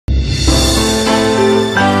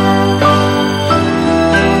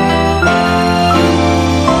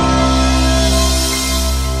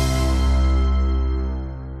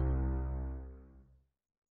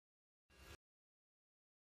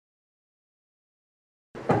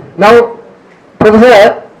Now,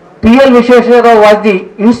 Professor P.L Vishweshwar Rao was the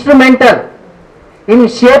instrumental in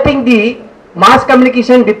shaping the mass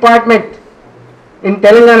communication department in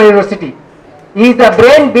Telangana University. He is the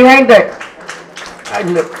brain behind that.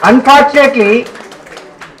 And unfortunately,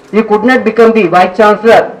 he could not become the Vice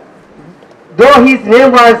Chancellor, though his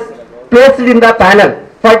name was placed in the panel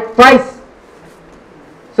for twice.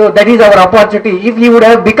 So that is our opportunity. If he would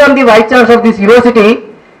have become the Vice Chancellor of this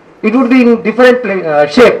university, it would be in different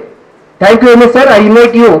shape. Thank you very much, sir. I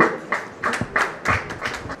invite you.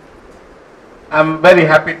 I'm very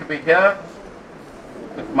happy to be here.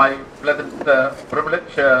 It's my pleasant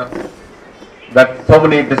privilege that so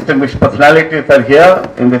many distinguished personalities are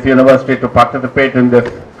here in this university to participate in this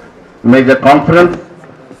major conference.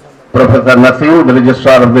 Professor Naseem, the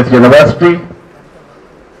registrar of this university,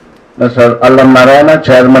 Mr. Allam Narayana,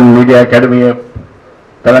 Chairman Media Academy of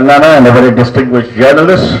Telangana, and a very distinguished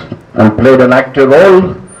journalist, and played an active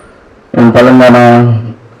role in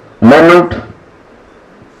Telangana movement.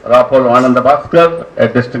 Rapol Ananda Bhaskar, a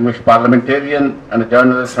distinguished parliamentarian and a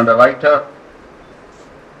journalist and a writer.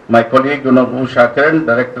 My colleague G.Shankar,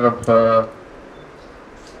 director of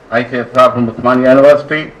ICSR from Osmania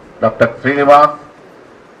University, Dr. Srinivas,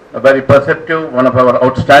 a very perceptive, one of our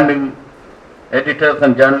outstanding editors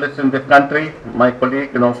and journalists in this country, my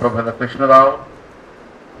colleague, Professor Krishna Rao.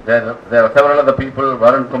 There are several other people,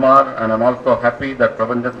 Varun, Kumar, and I'm also happy that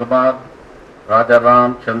Prabhanjan Kumar, Raja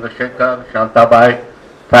Ram, Chandrasekhar, Shantabai,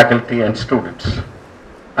 faculty and students.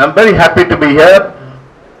 I'm very happy to be here.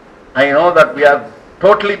 I know that we are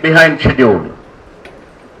totally behind schedule.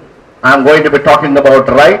 I'm going to be talking about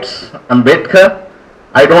rights, Ambedkar.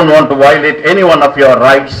 I don't want to violate any one of your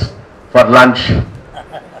rights for lunch.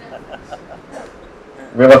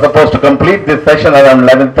 We were supposed to complete this session around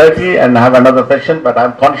 11:30 and have another session, but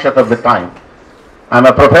I'm conscious of the time. I'm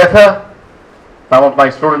a professor. Some of my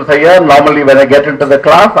students are here. Normally when I get into the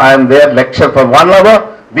class, I am there lecture for 1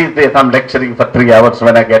 hour. These days I'm lecturing for 3 hours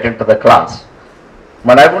when I get into the class.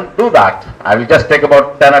 But I won't do that. I will just take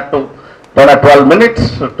about 10 or 12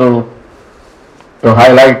 minutes to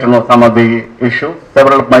highlight some of the issues.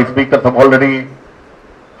 Several of my speakers have already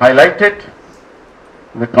highlighted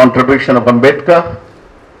the contribution of Ambedkar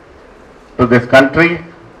to this country,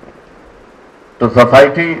 to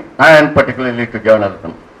society, and particularly to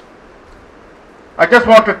journalism. I just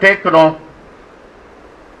want to take,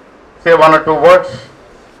 say 1 or 2 words.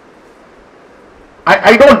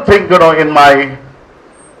 I don't think, in my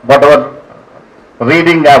whatever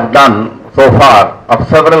reading I've done so far of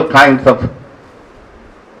several kinds of,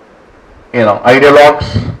 ideologues,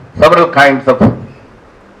 several kinds of,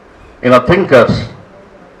 thinkers.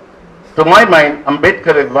 To my mind,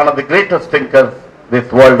 Ambedkar is one of the greatest thinkers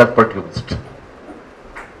this world has produced.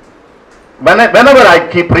 Whenever I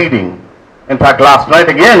keep reading, in fact last night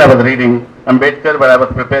again I was reading Ambedkar when I was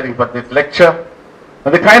preparing for this lecture,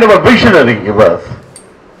 the kind of a visionary he was,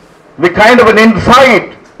 the kind of an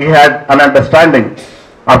insight he had, an understanding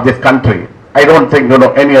of this country. I don't think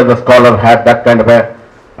any other scholar had that kind of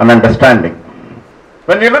an understanding.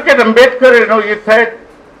 When you look at Ambedkar, he said,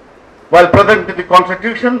 while presenting the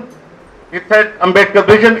constitution, he said, Ambedkar's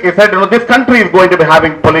vision, he said, this country is going to be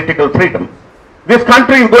having political freedom. This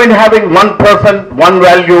country is going to having 1 person, 1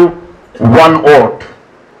 value, 1 vote.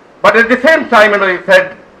 But at the same time, he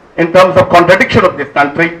said, in terms of contradiction of this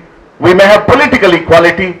country, we may have political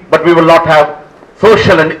equality, but we will not have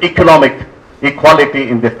social and economic equality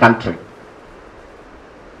in this country.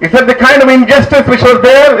 He said the kind of injustice which was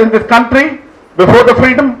there in this country before the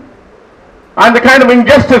freedom, and the kind of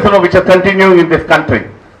injustice which is continuing in this country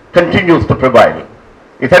continues to prevail.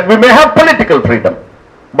 He said we may have political freedom,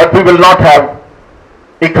 but we will not have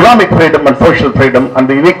economic freedom and social freedom, and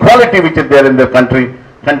the inequality which is there in this country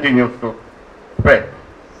continues to spread.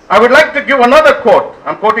 I would like to give another quote.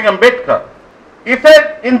 I'm quoting Ambedkar. He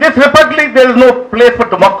said, in this republic there is no place for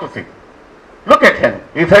democracy. Look at him.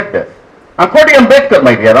 He said this. I'm quoting Ambedkar,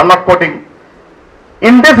 my dear. I'm not quoting.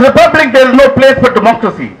 In this republic there is no place for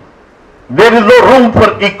democracy. There is no room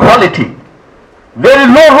for equality. There is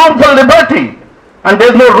no room for liberty. And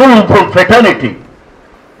there is no room for fraternity.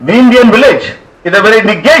 The Indian village is a very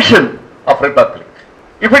negation of republic.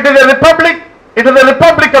 If it is a republic, it is a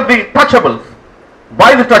republic of the touchables,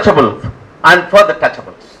 by the touchables, and for the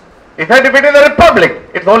touchables. He said if it is a republic,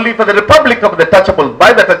 it's only for the republic of the touchables,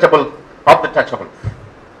 by the touchables, of the touchables.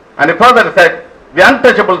 And he further said, the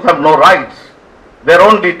untouchables have no rights. They are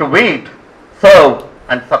only to wait, serve,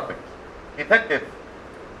 and submit. He said this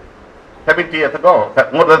 70 years ago,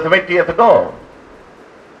 more than 70 years ago,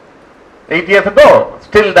 8 years ago.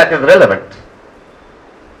 Still that is relevant.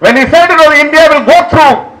 When he said, India will go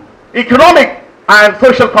through economic and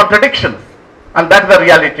social contradictions, and that's the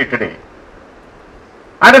reality today.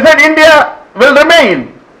 And I said India will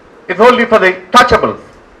remain, it's only for the touchables,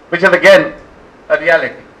 which is again a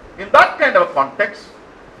reality. In that kind of a context,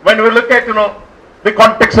 when we look at, the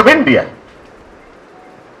context of India,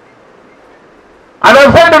 and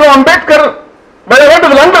I said, Ambedkar, when I went to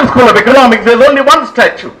the London School of Economics, there's only one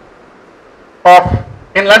statue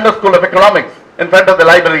in London School of Economics in front of the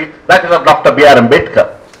library, that is of Dr. B.R.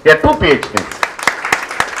 Ambedkar. He had 2 PhDs.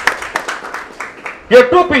 He had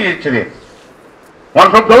 2 PhDs.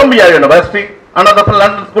 One from Columbia University, another from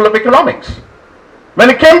London School of Economics. When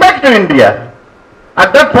he came back to India,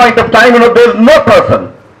 at that point of time, there is no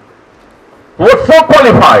person who was so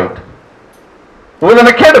qualified, who was an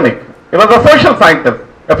academic, he was a social scientist,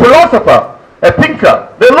 a philosopher, a thinker.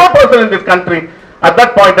 There is no person in this country at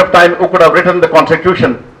that point of time who could have written the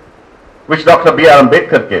constitution which Dr. B.R.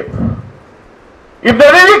 Ambedkar gave. If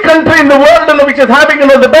there is any country in the world which is having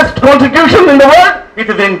the best constitution in the world, it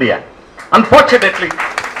is India. Unfortunately,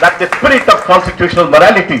 that the spirit of constitutional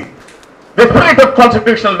morality, the spirit of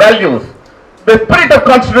constitutional values, the spirit of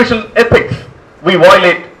constitutional ethics, we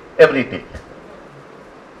violate every day.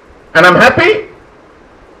 And I'm happy,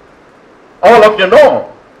 all of you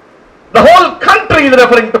know, the whole country is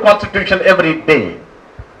referring to constitution every day.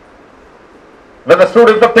 Whether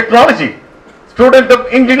students of technology, students of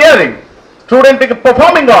engineering, students of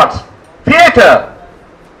performing arts, theatre,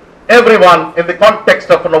 everyone in the context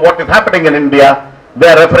of what is happening in India, they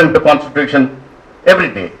are referring to constitution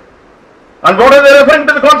every day. And what are they referring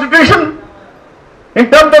to the constitution? In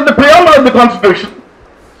terms of the preamble of the constitution,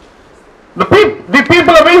 the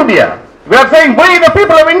people of India, we are saying, we the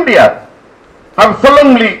people of India have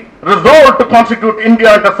solemnly resolved to constitute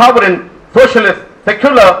India as a sovereign, socialist,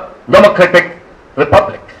 secular, democratic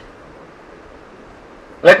republic.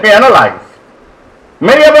 Let me analyze.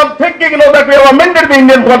 Many of them thinking, that we have amended the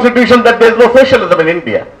Indian constitution, that there is no socialism in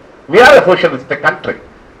India. We are a socialistic country.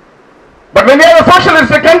 But when we are a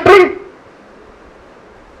socialistic country,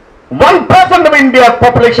 1% of India's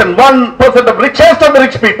population, 1% of richest of the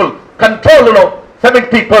rich people control,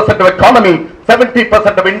 70% of economy,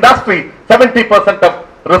 70% of industry, 70% of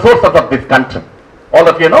resources of this country. All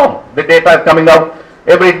of you know, the data is coming out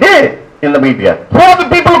every day in the media. Who are the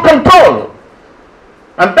people who control?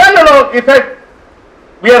 And then, he said,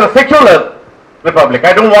 we are a secular republic.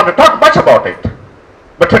 I don't want to talk much about it.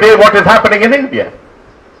 But today what is happening in India?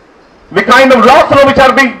 The kind of laws which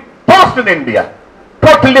are being passed in India,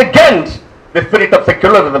 totally against the spirit of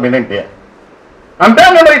secularism in India. And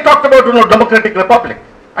then he talked about democratic republic.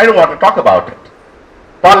 I don't want to talk about it.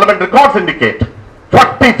 Parliament records indicate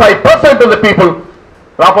 45% of the people,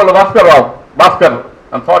 Bhaskar,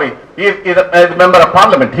 I'm sorry, he is a member of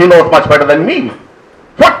parliament, he knows much better than me.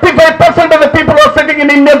 45% of the people who are sitting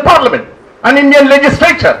in Indian parliament and Indian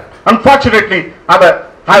legislature, unfortunately, have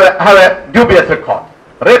a dubious record,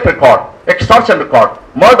 rape record, extortion record,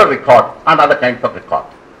 murder record, and other kinds of record.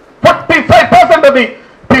 45% of the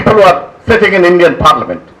people who are sitting in Indian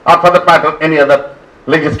parliament, or for that matter, any other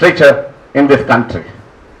legislature in this country.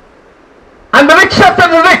 And the richest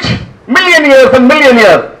of the rich, millionaires and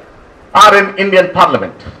millionaires, are in Indian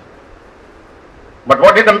parliament. But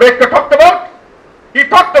what did Ambedkar talk about? He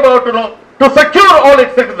talked about, to secure all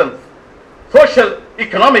its citizens, social,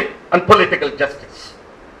 economic, and political justice.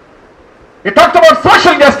 He talked about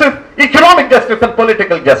social justice, economic justice, and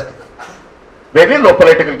political justice. There is no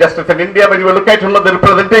political justice in India when you look at the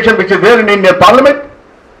representation which is there in Indian parliament.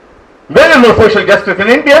 There is no social justice in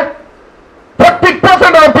India. 40%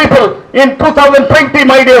 of the people in 2020,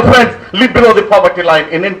 my dear friends, live below the poverty line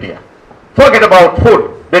in India. Forget about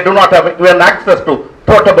food. They do not have even access to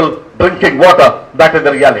potable drinking water. That is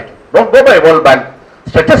the reality. Don't go by World Bank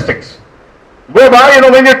statistics. Go by,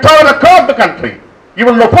 when you travel across the country, you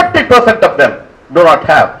will know 40% of them do not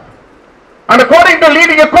have. And according to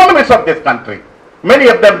leading economists of this country, many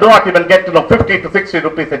of them do not even get 50 to 60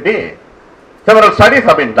 rupees a day. Several studies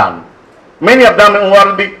have been done. Many of them who are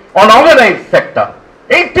in the unorganized sector.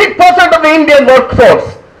 80% of the Indian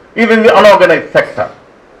workforce is in the unorganized sector.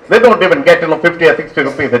 They don't even get 50 or 60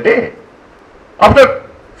 rupees a day. After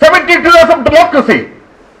 72 years of democracy,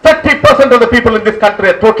 30% of the people in this country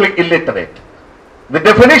are totally illiterate. The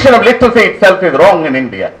definition of literacy itself is wrong in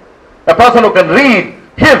India. A person who can read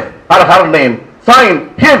his or her name, sign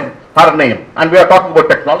his her name, and we are talking about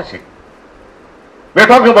technology. We are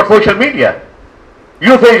talking about social media,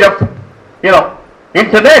 usage of,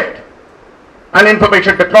 internet and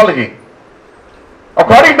information technology.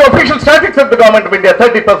 According to official statistics of the government of India,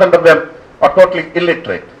 30% of them are totally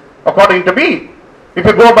illiterate. According to me, if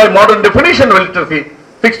you go by modern definition of literacy,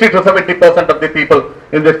 60 to 70% of the people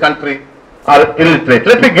in this country are illiterate.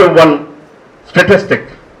 Let me give one statistic.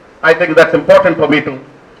 I think that's important for me to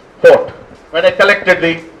quote. When I collected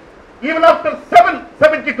even after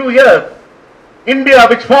 72 years, India,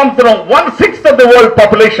 which forms around 1/6 of the world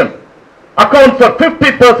population, accounts for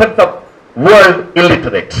 50% of world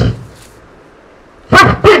illiterates.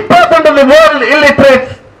 50% of the world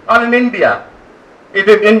illiterates are in India. It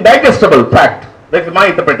is indigestible fact. This is my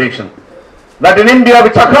interpretation. That in India,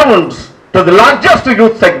 which accounts to the largest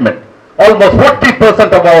youth segment, almost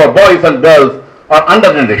 40% of our boys and girls are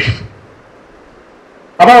undernourished.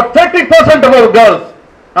 About 30% of our girls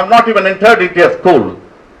have not even entered into a school.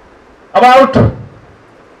 About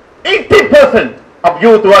 80% of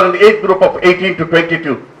youth who are in the age group of 18 to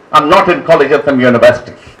 22 are not in colleges and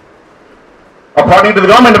universities. According to the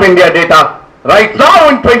Government of India data, right now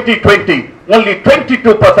in 2020, only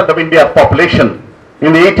 22% of India's population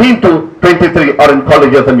in the 18 to 23 are in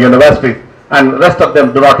colleges and universities, and the rest of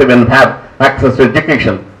them do not even have access to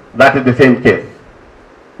education. That is the same case.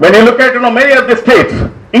 When you look at many of the states,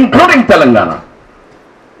 including Telangana,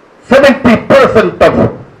 70%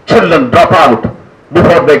 of children drop out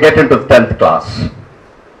before they get into 10th class.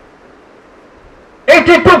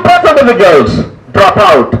 82% of the girls drop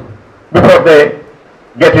out before they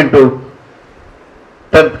get into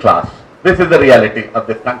 10th class. This is the reality of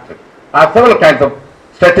this country. I have several kinds of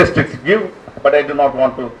statistics to give, but I do not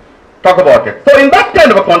want to talk about it. So in that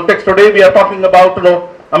kind of a context, today we are talking about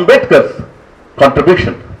Ambedkar's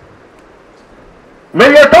contribution.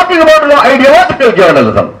 When we are talking about ideological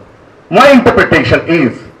journalism, my interpretation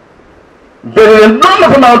is there is an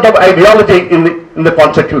enormous amount of ideology in the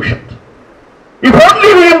Constitution. If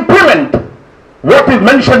only we implement what is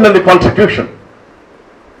mentioned in the Constitution,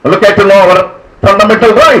 look at our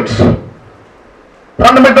fundamental rights,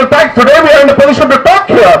 fundamental rights. Today we are in a position to talk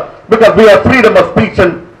here because we have freedom of speech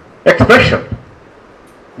and expression.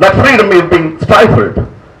 That freedom is being stifled.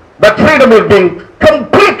 That freedom is being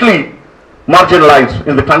completely marginalized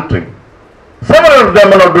in the country. Several of them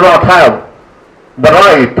do not have the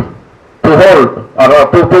right to hold or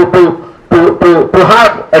to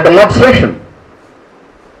have a demonstration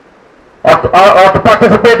or to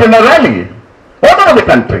participate in a rally all over the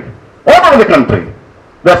country. All over the country.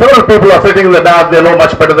 There are several people who are sitting in the dark, they know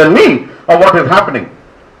much better than me of what is happening.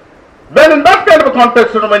 Then in that kind of a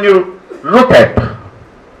context, when you look at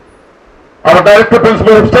our directive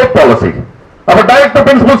principles of state policy, our directive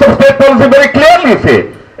principles of state policy very clearly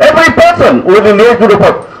say every person within the age group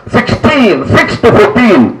of 6 to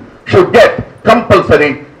 14 should get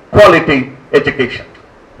compulsory quality education.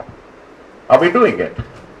 Are we doing it?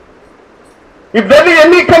 If there is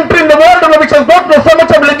any country in the world which has got so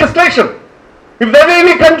much of legislation, if there is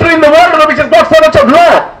any country in the world which has got so much of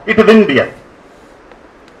law, it is India.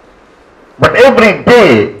 But every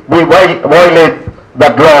day we violate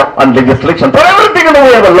that law and legislation. For everything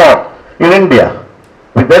we have a law in India.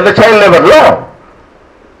 If there is a child labor law,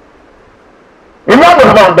 enormous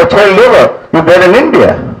amount of child labor is there in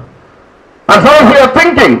India. And some of you are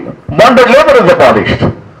thinking bonded labor is abolished.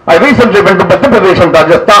 I recently went to Madhya Pradesh and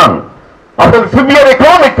Rajasthan. After the severe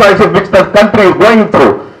economic crisis which the country is going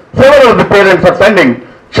through, several of the parents are sending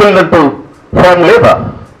children to farm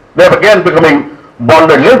labor. They are again becoming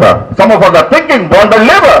bonded labor. Some of us are thinking bonded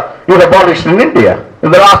labor is abolished in India.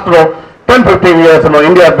 In the last 10-15 years,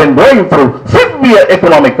 India has been going through severe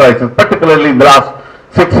economic crisis, particularly in the last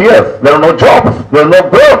 6 years. There are no jobs, there is no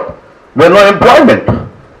growth, there is no employment.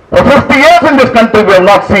 For 50 years in this country, we have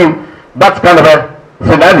not seen that kind of a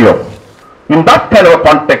scenario. In that kind of a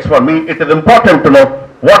context, for me, it is important to know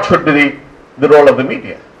what should be the role of the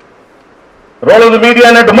media. The role of the media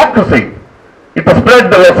in a democracy is to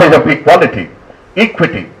spread the message of equality,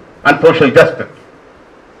 equity, and social justice.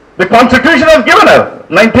 The Constitution has given us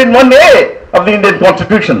 19(1)(a) of the Indian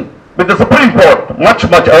Constitution, with the Supreme Court much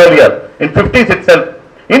earlier in 50s itself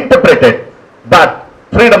interpreted that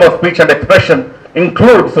freedom of speech and expression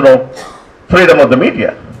includes freedom of the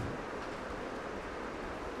media.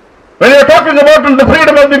 When you are talking about the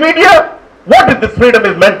freedom of the media, what is this freedom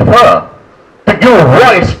is meant for? To give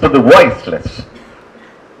voice to the voiceless.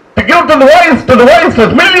 To give to the voice to the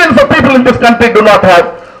voiceless. Millions of people in this country do not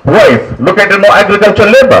have voice. Look at agricultural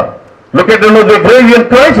labor. Look at the agrarian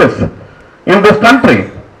crisis in this country.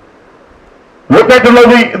 Look at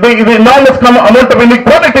the enormous amount of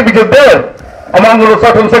inequality which is there among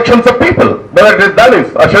certain sections of people, whether it is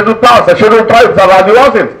Dalits, or scheduled castes, or scheduled tribes, or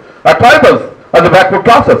Adivasis, or tribals, or the backward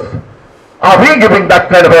classes. Are we giving that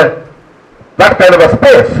kind of a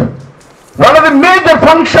space? One of the major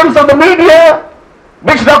functions of the media,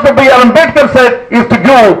 which Dr. P.L Ambedkar said, is to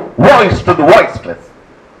give voice to the voiceless.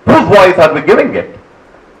 Whose voice are we giving it?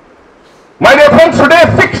 My dear friends, today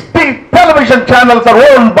 60 television television channels are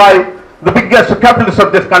owned by the biggest capitalist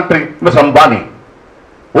of this country, Mr. Ambani.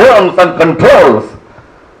 Owns and controls.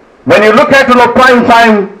 When you look at prime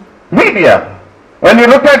time media, when you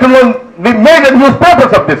look at the major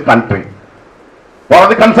newspapers of this country, what are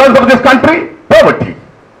the concerns of this country? Poverty.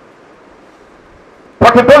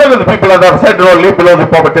 40% of the people, as I have said, live below the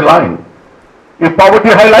poverty line. Is poverty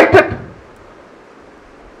highlighted?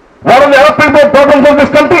 What are the other problems of this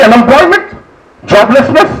country? Unemployment,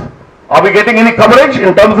 joblessness. Are we getting any coverage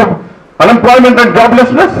in terms of unemployment and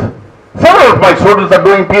joblessness? Several of my students are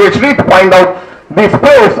doing PhD to find out the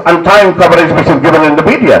space and time coverage which is given in the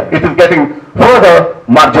media. It is getting further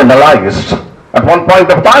marginalized. At one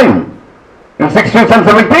point of time, in 60s and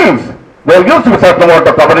 70s, there used to be a certain amount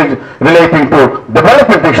of coverage relating to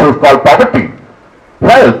development issues called poverty,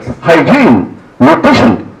 health, hygiene,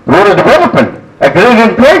 nutrition, rural development,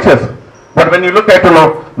 agrarian crisis. But when you look at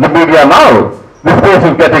the media now, this space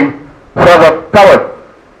is getting further covered.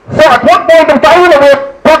 So at one point of time, we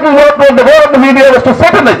were talking about the role of the media was to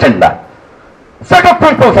set an agenda, set a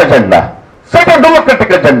people's agenda, set a democratic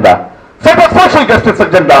agenda, set a social justice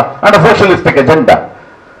agenda and a socialistic agenda.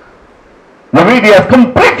 The media has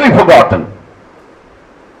completely forgotten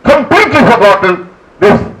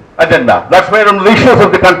this agenda. That's where the issues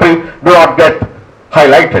of the country do not get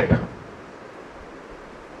highlighted.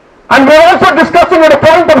 And we are also discussing at a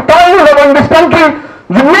point of time that in this country,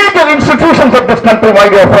 the major institutions of this country, my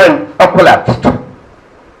dear friend, have collapsed.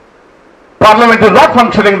 Parliament is not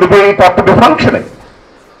functioning the way it ought to be functioning.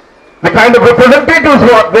 The kind of representatives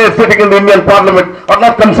who are there sitting in the Indian Parliament are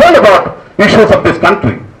not concerned about issues of this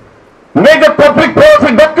country. Major public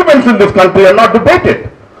policy documents in this country are not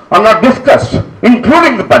debated, are not discussed,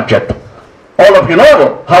 including the budget. All of you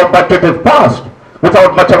know how budget is passed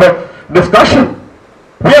without much of a discussion.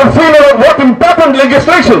 We have seen what important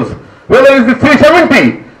legislations, whether it is the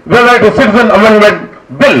 370, whether it is Citizen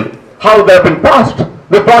Amendment Bill, how they have been passed.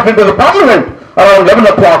 They brought into the Parliament around 11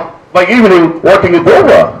 o'clock, by evening voting is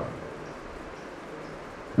over.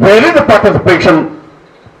 Where is the participation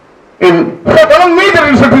in certain major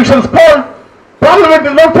institutions called Parliament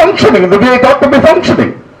is not functioning the way it ought to be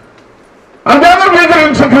functioning. And the other major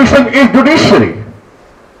institution is judiciary.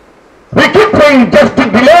 We keep saying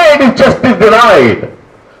justice delayed is justice denied.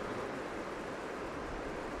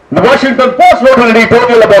 The Washington Post wrote an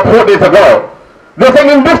editorial about 4 days ago. They are saying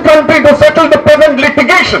in this country to settle the present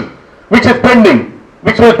litigation which is pending,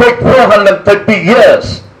 which will take 430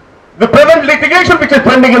 years. The present litigation which is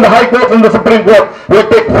pending in the High Court and the Supreme Court will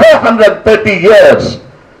take 430 years.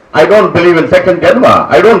 I don't believe in second janma.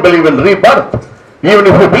 I don't believe in rebirth. Even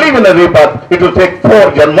if you believe in a rebirth, it will take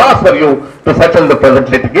 4 janmas for you to settle the present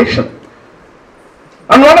litigation.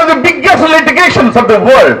 And one of the biggest litigations of the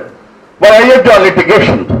world was Ayodhya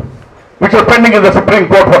litigation, which was pending in the Supreme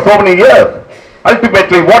Court for so many years.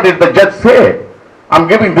 Ultimately, what did the judge say? I'm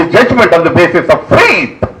giving this judgment on the basis of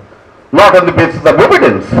faith, not on the basis of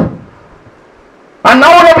evidence. And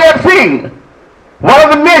now what we are seeing, one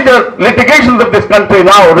of the major litigations of this country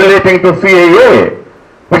now relating to CAA,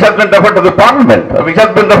 which has been referred to the Parliament, which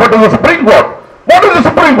has been referred to the Supreme Court. What is the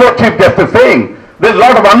Supreme Court Chief Justice saying? There is a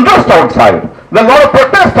lot of unrest outside. There is a lot of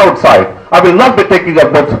protest outside. I will not be taking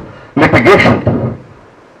up this litigation.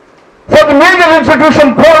 So the major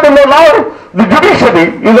institution called now, the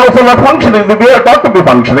judiciary is also not functioning the way it ought to be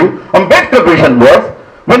functioning. Ambedkar's vision was,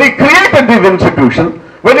 when he created these institutions,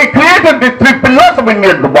 when he created the 3 pillars of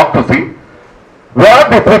Indian democracy, were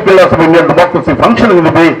the 3 pillars of Indian democracy functioning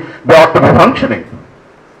the way they ought to be functioning?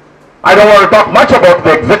 I don't want to talk much about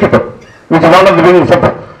the executive, which is one of the wings of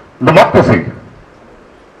democracy.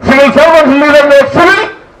 Civil servants neither were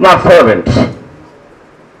civil nor servants.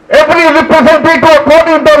 Every representative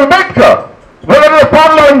according to Ambedkar, whether is a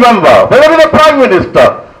parliament member, whether is a prime minister,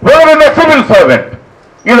 whether is a civil servant,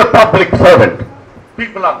 is a public servant.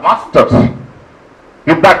 People are masters.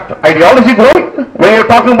 Is that ideology growing? When you are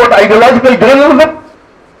talking about ideological journalism,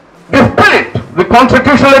 the spirit, the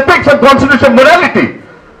constitutional ethics and constitutional morality,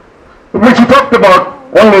 which you talked about,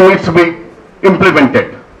 only needs to be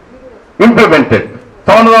implemented.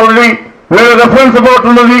 Someone already made a reference about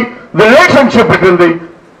the relationship between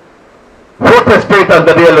the fourth estate and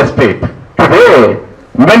the real estate. Today,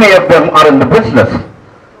 many of them are in the business,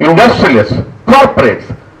 industrialists, corporates,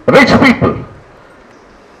 rich people.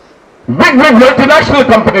 Big multinational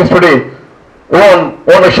companies today own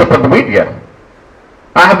ownership of the media.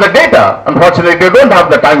 I have the data. Unfortunately, they don't have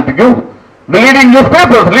the time to give. The leading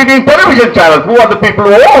newspapers, leading television channels, who are the people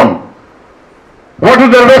who own? What is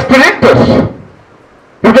their vested interest?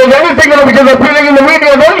 If there is anything which is appearing in the media,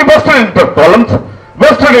 it's only vested interest columns,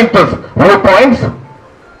 vested interest viewpoints.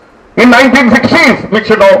 In 1960s, which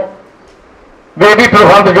the editor of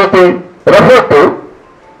Andhra referred to,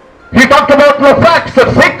 he talked about no facts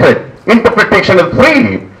are sacred, interpretation is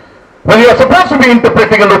free. When you are supposed to be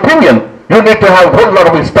interpreting an opinion, you need to have a whole lot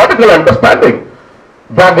of historical understanding,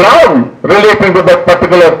 background relating to that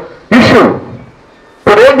particular issue.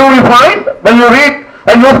 Today do we find, when you read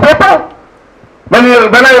a newspaper, when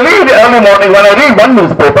I read early morning, when I read one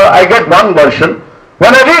newspaper, I get one version.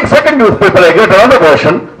 When I read second newspaper, I get another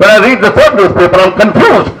version. When I read the third newspaper, I'm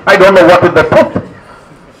confused. I don't know what is the truth.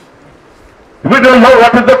 We don't know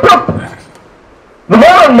what is the truth. The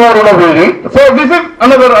more and more, we read. So this is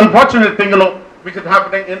another unfortunate thing, which is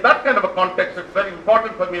happening in that kind of a context. It's very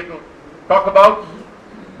important for me to talk about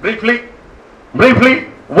briefly,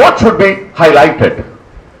 what should be highlighted.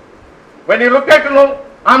 When you look at,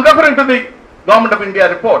 I'm referring to the Government of India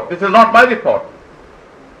report. This is not my report.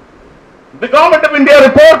 The Government of India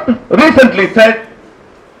report recently said,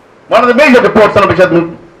 one of the major reports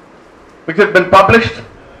which has been published,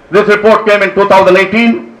 this report came in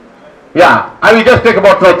 2018. Yeah, I will just take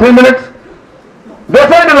about 3 minutes. They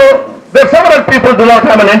said, there are several people do not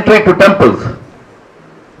have an entry to temples.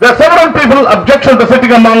 There are several people objection to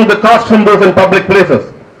sitting among the caste symbols in public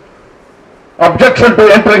places. Objection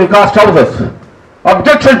to entering caste houses.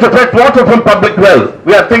 Objection to fetch water from public wells.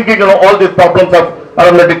 We are thinking, all these problems are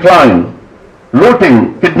on the decline.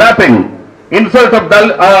 Looting, kidnapping, insult of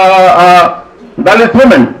Dalit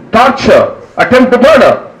women, torture, attempt to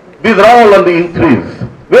murder. These are all on the increase.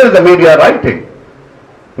 Where is the media writing?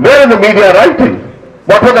 Where is the media writing?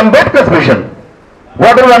 What was Ambedkar's vision?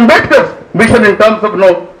 What was Ambedkar's vision in terms of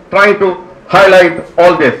trying to highlight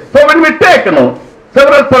all this? So when we take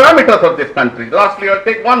several parameters of this country, lastly I'll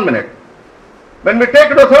take 1 minute. When we take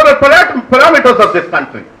several parameters of this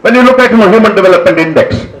country, when you look at Human Development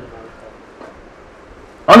Index,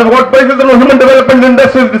 on what basis the Human Development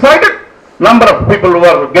Index is decided? Number of people who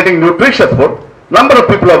are getting nutritious food, number of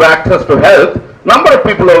people who have access to health, number of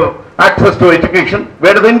people who have access to education.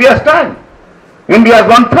 Where does India stand? India is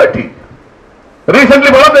 130.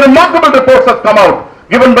 Recently, one of the remarkable reports has come out,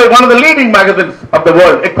 given by one of the leading magazines of the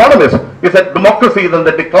world, Economist, is that democracy is on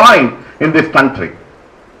the decline in this country.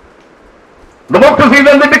 Democracy is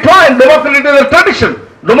on the decline. Democracy is a tradition.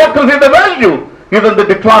 Democracy is a value. Is on the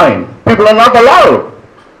decline. People are not allowed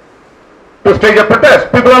to stage a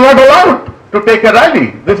protest. People are not allowed to take a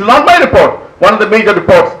rally. This is not my report. One of the major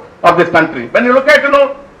reports of this country. When you look at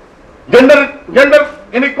gender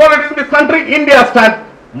inequality in this country, India stands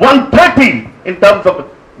 130 in terms of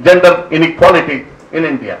gender inequality in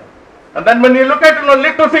India. And then when you look at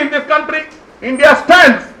literacy in this country, India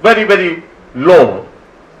stands very, very low.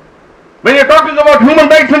 When you're talking about Human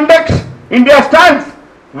Rights Index, India stands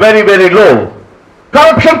very, very low.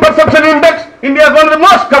 Corruption Perception Index, India is one of the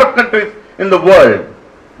most corrupt countries in the world.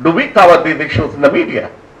 Do we cover these issues in the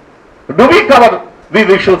media? Do we cover these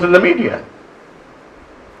issues in the media?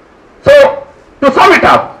 So, to sum it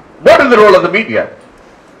up, what is the role of the media?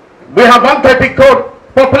 We have 130 crore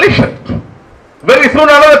population. Very soon,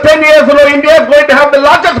 another 10 years, India is going to have the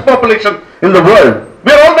largest population in the world.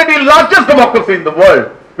 We are already the largest democracy in the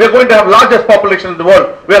world. We are going to have largest population in the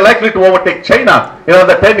world. We are likely to overtake China. In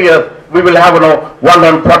another 10 years, we will have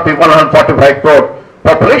 145 crore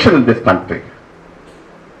population in this country.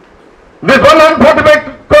 This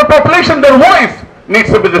 145 crore population, their voice needs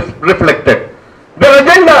to be reflected. Their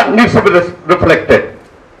agenda needs to be reflected.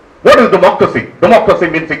 What is democracy? Democracy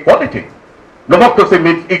means equality. Democracy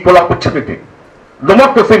means equal opportunity.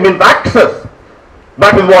 Democracy means access.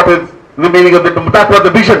 That is what is the meaning of that was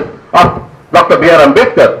the vision of Dr. B.R.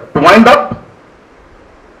 Ambedkar. To wind up,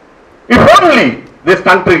 if only this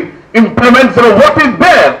country implements what is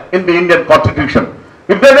there in the Indian Constitution.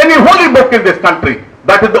 If there is any holy book in this country,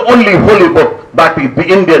 that is the only holy book, that is the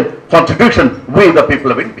Indian Constitution, we the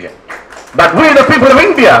people of India. That we the people of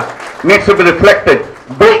India needs to be reflected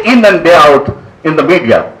day in and day out in the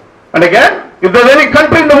media. And again, if there is any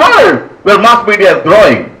country in the world where mass media is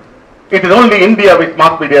growing, it is only India which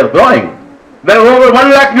mass media is growing. There are over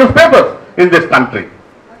 1 lakh newspapers in this country.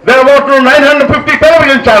 There are about 950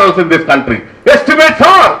 television channels in this country. Estimates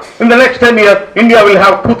are, in the next 10 years, India will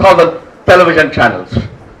have 2,000 television channels.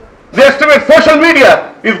 The estimate social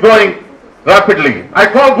media is growing rapidly. I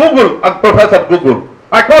call Google a professor Google.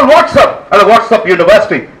 I call WhatsApp at a WhatsApp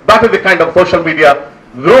university. That is the kind of social media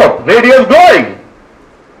growth. Radio is growing.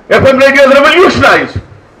 FM radio has revolutionized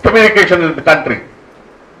communication in the country.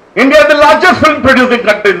 India is the largest film producing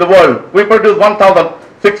country in the world. We produce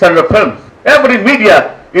 1,600 films. Every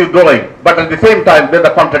media is growing, but at the same time there is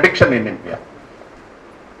a contradiction in India.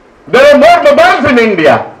 There are more mobiles in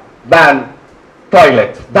India than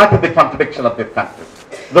toilets. That is the contradiction of this country.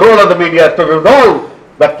 The role of the media is to resolve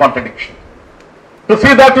that contradiction. to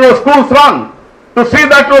see that schools run, to see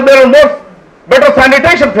that there are better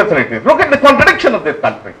sanitation facilities. Look at the contradiction of this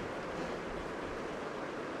country.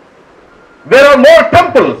 There are more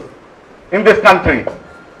temples in this country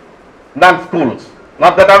than schools.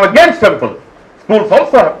 Not that I'm against temples. Schools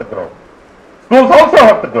also have to grow. Schools also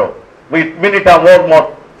have to grow. We need to have more and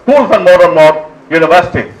more schools and more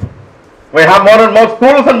universities. We have more and more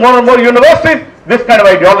schools and more universities. This kind of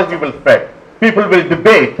ideology will spread. People will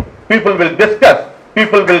debate. People will discuss.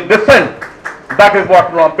 People will dissent. That is what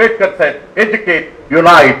Ambedkar said. Educate,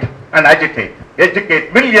 unite and agitate.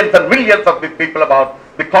 Educate millions and millions of these people about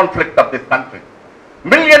the conflict of this country.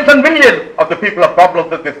 Millions and millions of the people have problems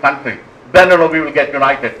with this country. Then we will get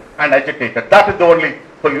united and agitated. That is the only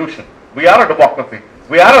solution. We are a democracy.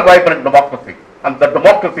 We are a vibrant democracy. And the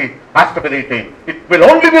democracy has to be retained. It will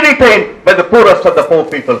only be retained by the poorest of the poor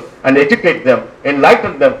people, and educate them,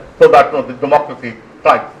 enlighten them, so that the democracy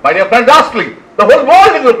thrives. My dear friend, lastly, the whole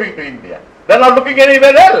world is looking to India. They are not looking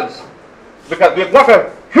anywhere else, because we have got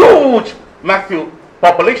a huge, massive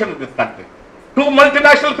population in this country. 2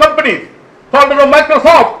 multinational companies called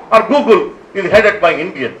Microsoft or Google is headed by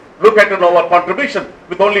Indians. Look at our contribution,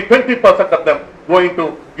 with only 20% of them going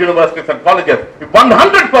to universities and colleges. If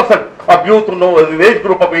 100% of youth know the age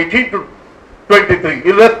group of 18 to 23,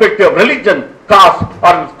 irrespective of religion, caste,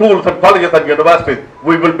 or schools and colleges and universities,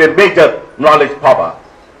 we will be a major knowledge power.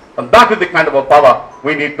 And that is the kind of a power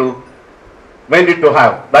we need to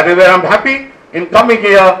have. That is why I am happy in coming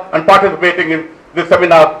here and participating in this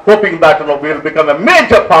seminar, hoping that we will become a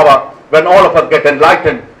major power when all of us get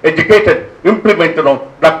enlightened, educated, implement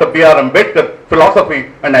Dr. P.L Ambedkar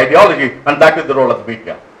philosophy and ideology, and that is the role of the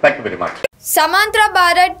media. Thank you very much. Samantara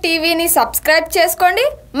Bharat TV ni subscribe cheskondi.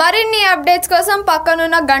 Marinni updates kosam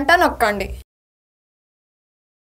pakkanuన్న గంట నొక్కండి.